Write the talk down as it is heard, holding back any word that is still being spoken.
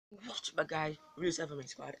What's up, guys? Real 7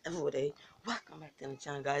 Squad every day. Welcome back to the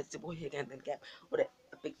channel, guys. It's your boy here again, then Cap, with a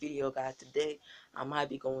big video, guys. Today, I might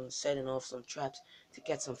be going setting off some traps to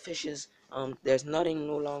catch some fishes. There's nothing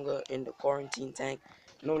no longer in the quarantine tank.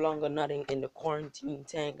 No longer nothing in the quarantine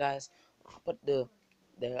tank, guys. I put the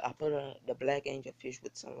black angel fish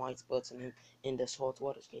with some white spots in him in the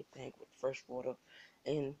saltwater escape tank with fresh water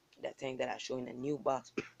in that tank that I show in the new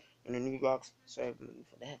box. In the new box, sorry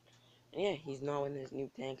for that. And yeah, he's now in his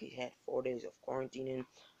new tank. He had 4 days of quarantining.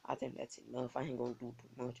 I think that's enough. I ain't gonna do too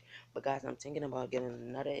much. But guys, I'm thinking about getting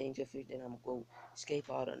another angelfish. Then I'm gonna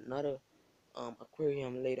escape out another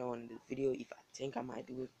aquarium later on in the video. If I think I might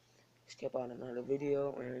do it, escape out another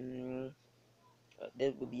video, and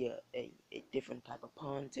there will be a different type of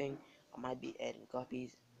pond thing. I might be adding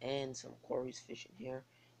guppies and some Corey's fish in here.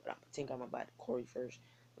 But I think I'm about the Corey first.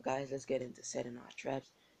 But guys, let's get into setting our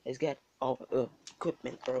traps. Let's get all the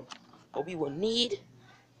equipment, bro. What we will need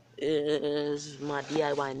is my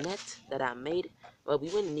DIY net that I made. Well, we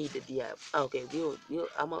wouldn't need the DIY. Okay,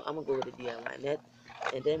 I'm gonna go with the DIY net,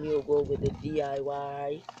 and then we'll go with the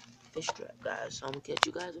DIY fish trap, guys. So I'm gonna catch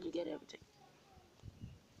you guys when we get everything.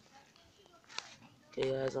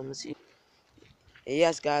 Okay, guys, I'm gonna see.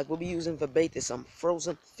 Yes, guys, we'll be using for bait is some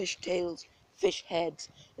frozen fish tails, fish heads,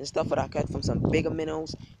 and stuff that I cut from some bigger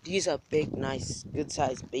minnows. These are big, nice,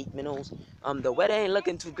 good-sized bait minnows. The weather ain't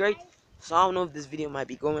looking too great, so I don't know if this video might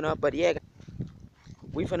be going up, but yeah,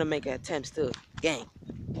 we're gonna make an attempt still, gang.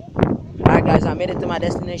 Alright, guys, I made it to my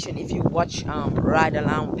destination. If you watch Ride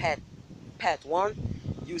Along Path 1,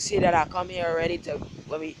 you see that I come here already to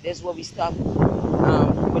this is where we stop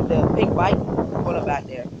with the big bike. Pull it back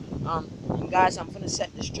there. And guys, I'm gonna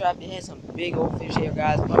set this trap. It has some big old fish here,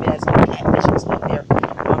 guys. Probably has some catfish and stuff here.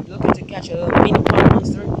 I'm looking to catch a little mini pond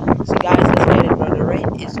monster. So guys, let's get it, bro. The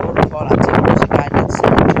rain is going to fall. I tell you, so guys, let's set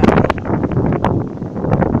the trap.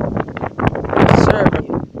 Yes, sir, bro.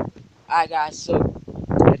 Alright, guys, so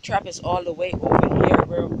the trap is all the way over here,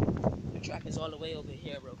 bro. The trap is all the way over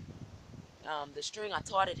here, bro. The string, I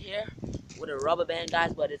taught it here with a rubber band,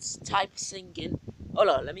 guys, but it's type sinking. Hold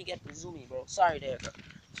on, let me get the zoom in, bro. Sorry there, bro.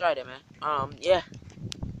 Sorry there, man. Yeah,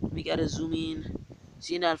 we gotta zoom in.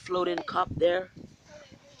 See that floating cup there?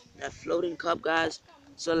 That floating cup, guys.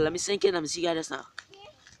 So let me sink in. Let me see you guys now.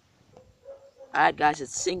 Alright, guys,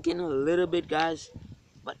 it's sinking a little bit, guys,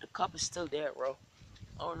 but the cup is still there, bro.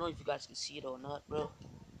 I don't know if you guys can see it or not, bro.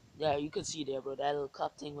 Yeah, you can see there, bro. That little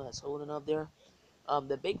cup thing that's holding up there.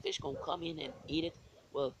 The big fish gonna come in and eat it.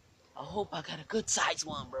 Well, I hope I got a good size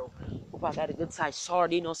one, bro. Hope I got a good size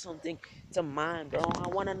sardine or something to mine, bro. I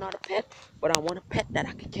want another pet, but I want a pet that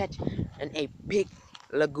I can catch in a big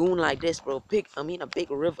lagoon like this, bro. A big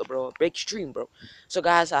river, bro. A big stream, bro. So,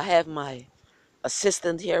 guys, I have my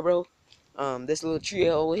assistant here, bro. This little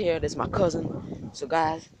trio over here, that's my cousin. So,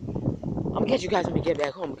 guys, I'm gonna catch you guys when we get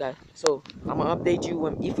back home, guys. So, I'm gonna update you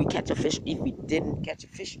if we catch a fish, if we didn't catch a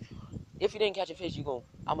fish. If you didn't catch a fish, I'm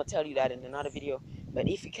gonna tell you that in another video. But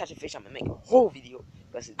if you catch a fish, I'm gonna make a whole video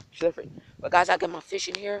because it's different. But guys, I got my fish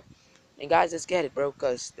in here, and guys, let's get it, bro,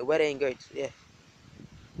 because the weather ain't great. So yeah.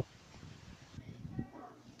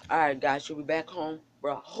 All right, guys, should be back home,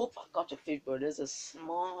 bro. I hope I caught your fish, bro. There's a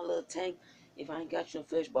small little tank. If I ain't catch no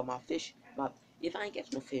fish, but if I ain't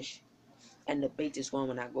catch no fish, and the bait is gone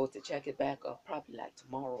when I go to check it back up, probably like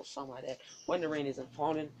tomorrow or something like that, when the rain isn't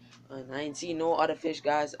falling, and I ain't see no other fish,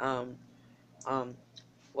 guys. Um,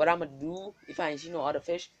 what I'm gonna do if I ain't see no other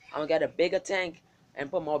fish, I'm gonna get a bigger tank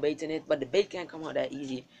and put more bait in it. But the bait can't come out that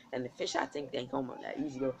easy, and the fish I think they ain't come out that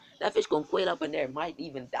easy, bro. That fish gonna quail up in there, might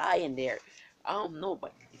even die in there. I don't know,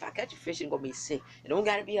 but if I catch a fish, it's gonna be sick. It don't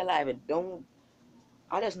gotta be alive. It don't.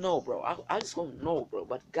 I just know, bro. I just gonna know, bro.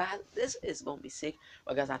 But guys, this is gonna be sick.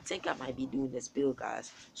 But guys, I think I might be doing this build,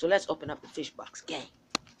 guys. So let's open up the fish box, gang.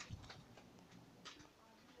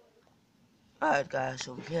 Alright, guys.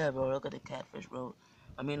 So yeah, bro. Look at the catfish, bro.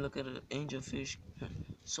 Look at the angelfish.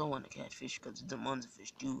 So on the catfish, because the ones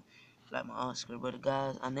fish too, like my Oscar. But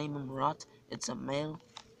guys, I name him Rot. It's a male.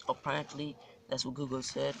 Apparently, that's what Google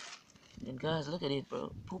said. And guys, look at it,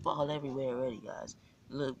 bro. Poop all everywhere already, guys.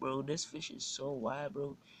 Look, bro, this fish is so wide,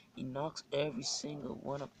 bro. He knocks every single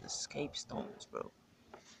one of the escape stones, bro.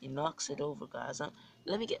 He knocks it over, guys.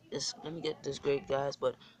 Let me get this. Let me get this great, guys.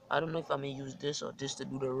 But I don't know if I may use this or this to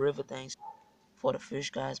do the river things for the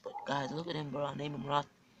fish, guys. But guys, look at him, bro. I name him Rot.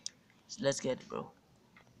 So let's get it, bro.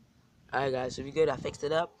 Alright, guys, so we good. I fixed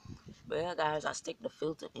it up. But yeah, guys, I stick the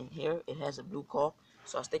filter in here. It has a blue cork,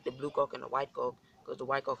 so I stick the blue cork and the white cork because the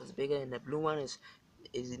white cork is bigger and the blue one is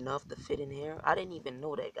enough to fit in here. I didn't even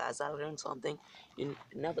know that, guys. I learned something. You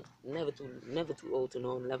never too old to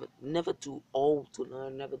know, never too old to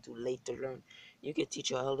learn, never too late to learn. You could teach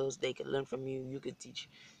your elders, they could learn from you. You could teach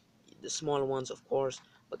the smaller ones, of course.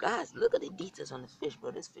 But guys, look at the details on this fish,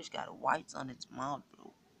 bro. This fish got whites on its mouth,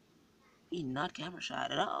 bro. He's not camera shy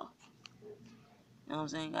at all. You know what I'm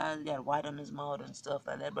saying, guys? He got white on his mouth and stuff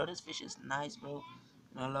like that, bro. This fish is nice, bro.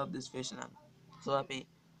 And I love this fish, and I'm so happy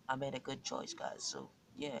I made a good choice, guys. So,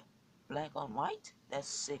 yeah. Black on white? That's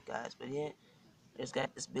sick, guys. But, yeah, let's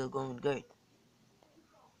got this bill going good.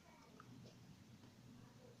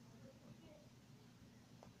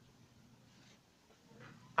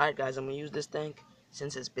 Alright, guys, I'm going to use this tank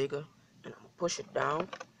since it's bigger. And I'm going to push it down.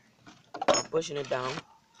 I'm pushing it down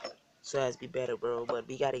so as be better, bro. But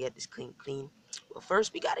we got to get this clean. But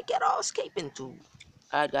first, we got to get our escaping tool.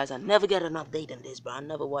 Alright guys, I never get an update on this, bro. I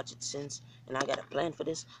never watched it since, and I got a plan for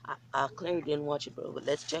this. I clearly didn't watch it, bro, but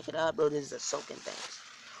let's check it out, bro. This is a soaking tank.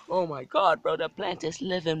 Oh my god, bro, the plant is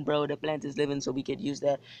living, bro. The plant is living, so we could use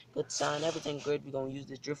that. Good sign, everything good. We're gonna use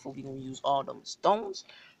this driftwood. We're gonna use all them stones.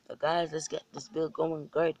 So guys, let's get this build going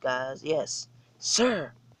good, guys. Yes,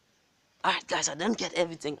 sir. Alright guys, I didn't get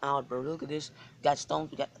everything out, bro. Look at this. We got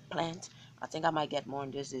stones, we got the plant. I think I might get more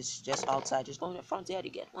in this. It's just outside. Just go in the front there to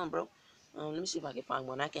get one, bro. Let me see if I can find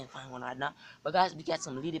one. I can't find one right now. But guys, we got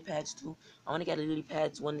some lily pads too. I want to get lily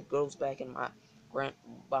pads when it grows back in my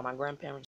by my grandparents.